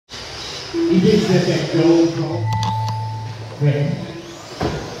He thinks that that goes wrong. Right.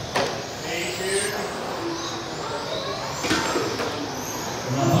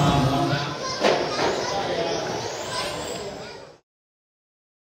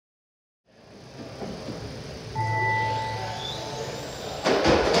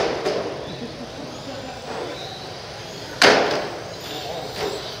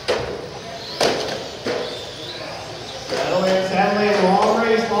 Saddle in, long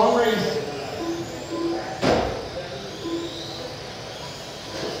race, long race.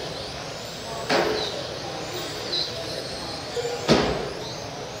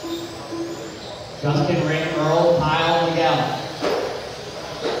 Justin, Rick, Earl, Kyle, Miguel.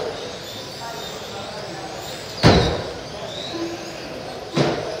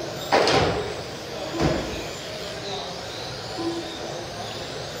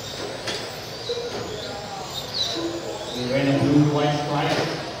 We ran a blue, white stripe.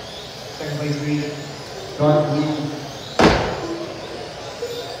 Second place green, dark blue.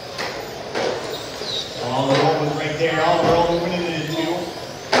 All the roll was right there. All the roll moving into the two.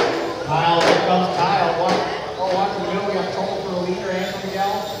 Kyle, here comes Kyle. Watch the middle. We got total for the leader and for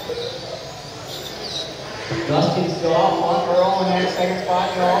Miguel. Justin's still out front. Earl in that second spot.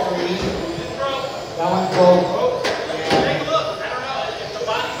 You're all three. That one's broke. Take a look. I don't know if the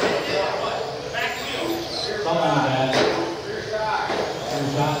body's in it or what. Back wheel. Something like that. Your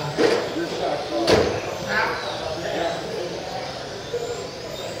shot.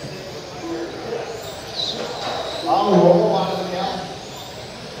 I'll roll out of the gallon.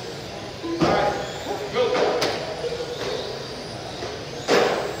 Alright, go.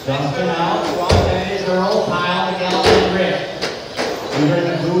 Justin out, front, that is Earl, Kyle, Miguel, and Rick. Leader in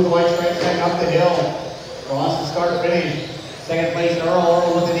the blue, the white stripe, heading up the hill. Across the start finish. Second place,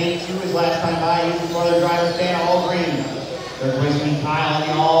 Earl with an 8-2 his last time by. He's his brother driver stand, all green. Third place being Kyle in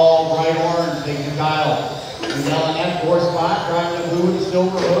the all bright orange. Thank you, Kyle. Miguel in that fourth spot, driving the blue with the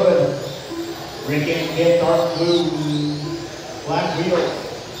silver hood. Rick in fifth, dark blue, black wheels.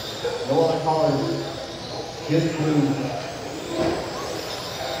 No other colors. Just blue.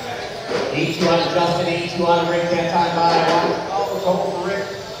 8-2 out of Justin, 8-2 out of Rick that time by. Oh, the total for Rick.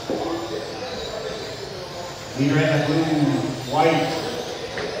 Leader in the blue, white.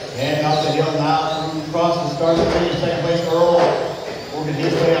 Heading up the hill now, across the start of the finish. Second place, Earl. Working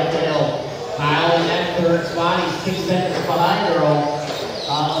his way up the hill. Kyle in that third spot, he's 6 seconds behind Earl.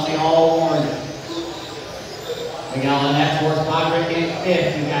 On the all orange. Miguel in that fourth spot, Rick in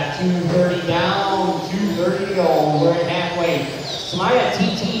fifth. We got 2:30 down, 2:30 to go. We're at halfway. Smaya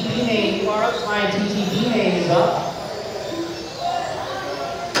TTB name, you are up. Smaya TTB name is up.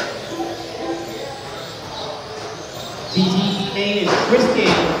 TTB name is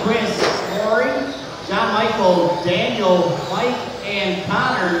Kristen, Chris, Lori, John Michael, Daniel, Mike, and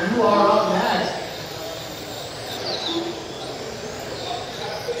Connor. You are up next.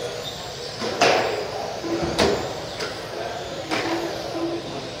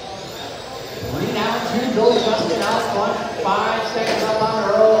 Go Justin out front, 5 seconds up on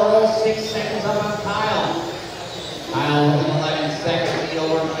Earl, 6 seconds up on Kyle. Kyle with an 11 second lead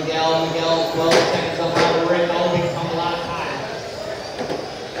over Miguel, 12 seconds up on Rick. Oh, big tumble out of Kyle.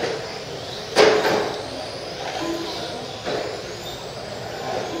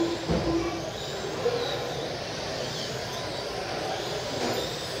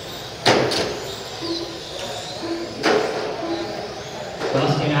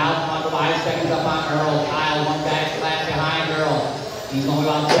 Justin out front, 5 seconds up on Earl. Kyle, one back flat behind Earl. He's only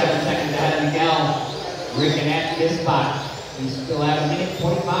about 7 seconds ahead of Miguel. Rick in at his spot. We still have a minute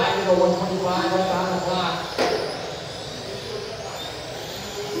 25 to go, 125 left on the clock.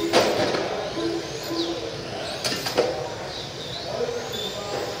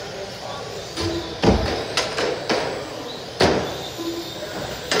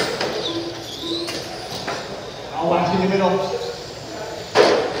 I'll watch in the middle.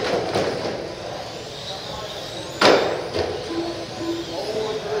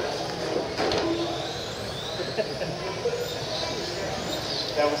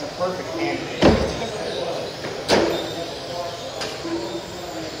 That was a perfect candidate.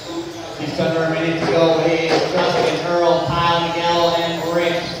 Just under a minute to go is Justin, Earl, Kyle, Miguel, and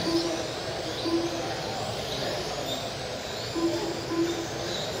Rick.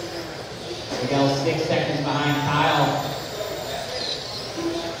 Miguel 6 seconds behind Kyle.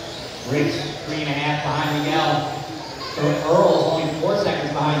 Rick's 3.5 behind Miguel. So Earl's only 4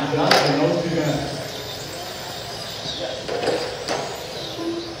 seconds behind Justin. Those two are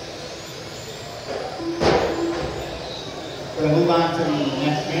gonna move on to the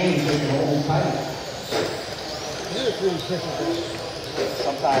next game so we can hold tight.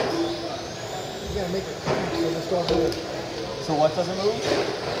 Sometimes. gotta make it crack, so just don't move. So what doesn't move?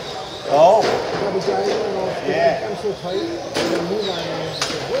 Oh. I'll be driving, you know, Yeah. I'm so tight, I'm gonna move on there. And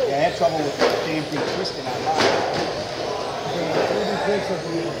say, whoa. Yeah, I had trouble with the damn thing twisting on mine. Maybe think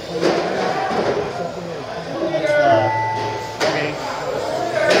something, you know, play around, something like Okay.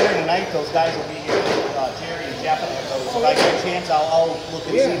 Later tonight, those guys will be here. Jerry and Jeff and those. If I get a chance, I'll look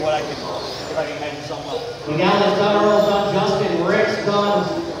and see what I can, if I can make something up. The gallon's done, Earl's done, Justin, Rick's done.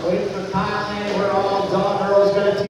 Waiting for Kyle and we're all